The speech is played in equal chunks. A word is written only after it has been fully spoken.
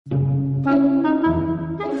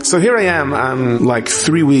So here I am, I'm like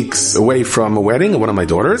 3 weeks away from a wedding of one of my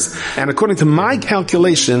daughters, and according to my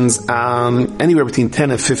calculations, anywhere between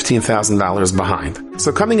 $10,000 and $15,000 behind.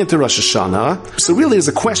 So coming into Rosh Hashanah, so really there's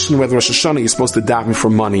a question whether Rosh Hashanah you're supposed to daven for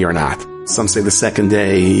money or not. Some say the second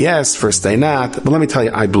day yes, first day not, but let me tell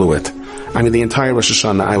you, I blew it. I mean, the entire Rosh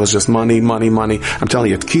Hashanah, I was just money, money, money. I'm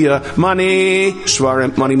telling you, Tkiya, money,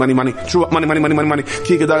 Shvarim, money, money, money, Trua, money, money, money, money, money,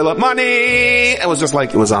 Kikadayla, money. It was just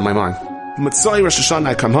like, it was on my mind. Mitzvah Rosh Hashanah,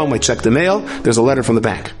 I come home, I check the mail, there's a letter from the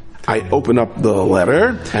bank. I open up the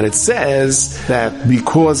letter, and it says that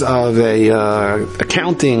because of a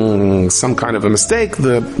accounting, some kind of a mistake,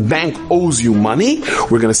 the bank owes you money.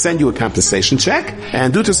 We're going to send you a compensation check,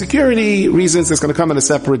 and due to security reasons, it's going to come in a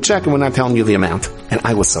separate check, and we're not telling you the amount. And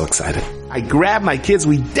I was so excited. I grabbed my kids,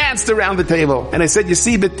 we danced around the table, and I said, you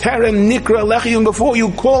see, B'terem Nikra Lechiyun, before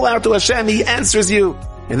you call out to Hashem, He answers you.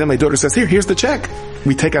 And then my daughter says, here's the check.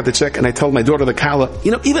 We take out the check, and I told my daughter the Kala,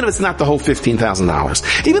 even if it's not the whole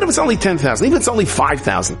 $15,000, even if it's only $10,000, even if it's only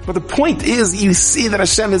 $5,000, but the point is, you see that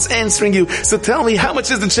Hashem is answering you, so tell me, how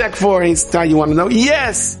much is the check for? And you want to know?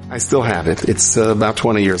 Yes! I still have it. It's about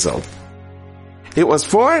 20 years old. It was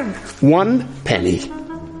for 1 penny.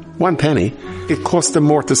 1 penny. It cost them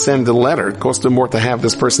more to send the letter. It cost them more to have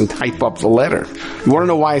this person type up the letter. You want to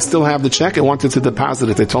know why I still have the check? I wanted to deposit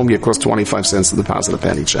it. They told me it cost 25 cents to deposit a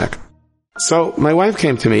penny check. So my wife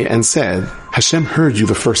came to me and said, Hashem heard you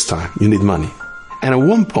the first time. You need money. And at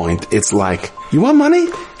one point, it's like, you want money?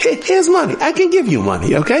 Here's money. I can give you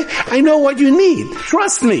money, okay? I know what you need.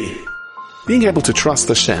 Trust me. Being able to trust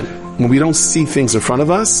Hashem when we don't see things in front of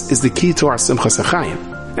us is the key to our Simchas HaChaim.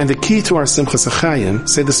 And the key to our Simchas HaChaim,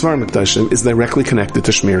 say the Svarim HaKadoshim, is directly connected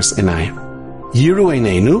to Shmiras Einayim. Yiru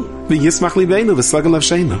Eineinu, v'yismach libeinu, v'sagan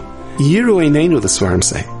lavsheinu. Yiru Eineinu, the Svarim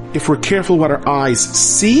say. If we're careful what our eyes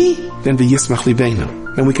see, then v'yismach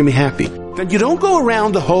libeinu. Then we can be happy. Then you don't go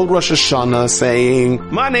around the whole Rosh Hashanah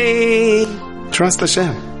saying, money! Trust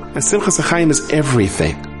Hashem. And Simchas HaChaim is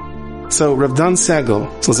everything. So Rav Dan Segel,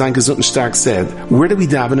 Zalzayin Gesund and Stark, said, where do we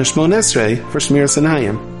daven in Shmon Esrei for Shmiras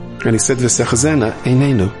Einayim? And he said, V'sechazena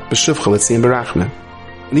einenu, b'shuvcha l'tziyim barachman.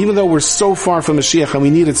 And even though we're so far from Mashiach and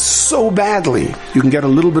we need it so badly, you can get a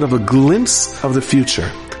little bit of a glimpse of the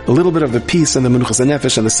future. A little bit of the peace and the menuchas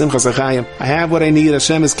hanefesh and the simchas hachayim. I have what I need.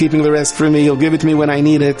 Hashem is keeping the rest for me. He'll give it to me when I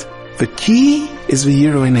need it. The key is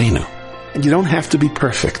v'yiru einenu. And you don't have to be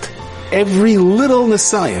perfect. Every little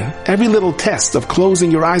Messiah, every little test of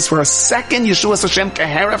closing your eyes for a second, Yeshua Hashem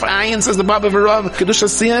keheref ayin, says the Baba V'Rav, Kedusha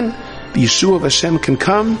Siyan, the Yeshua of Hashem can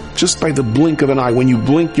come just by the blink of an eye. When you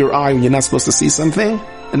blink your eye when you're not supposed to see something,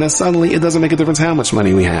 and then suddenly it doesn't make a difference how much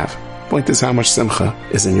money we have. Point is how much simcha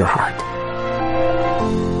is in your heart.